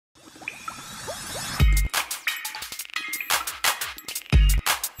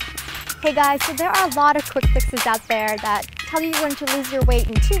Hey guys, so there are a lot of quick fixes out there that tell you you're going to lose your weight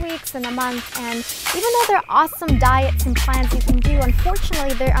in 2 weeks, in a month, and even though they're awesome diets and plans you can do,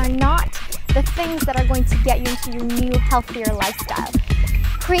 unfortunately they are not the things that are going to get you into your new, healthier lifestyle.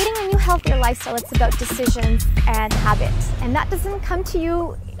 Creating a new, healthier lifestyle, it's about decisions and habits, and that doesn't come to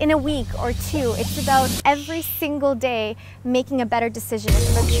you in a week or two. It's about every single day making a better decision.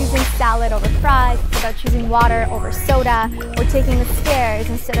 It's about choosing salad over fries, it's about choosing water over soda, or taking the stairs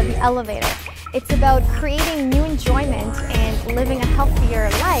instead of the elevator. It's about creating new enjoyment and living a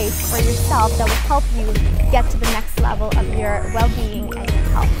healthier life for yourself that will help you get to the next level of your well-being and your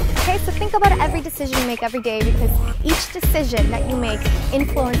health. Okay, so think about every decision you make every day, because each decision that you make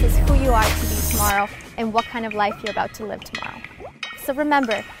influences who you are to be tomorrow and what kind of life you're about to live tomorrow. So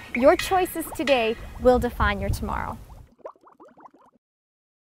remember, your choices today will define your tomorrow.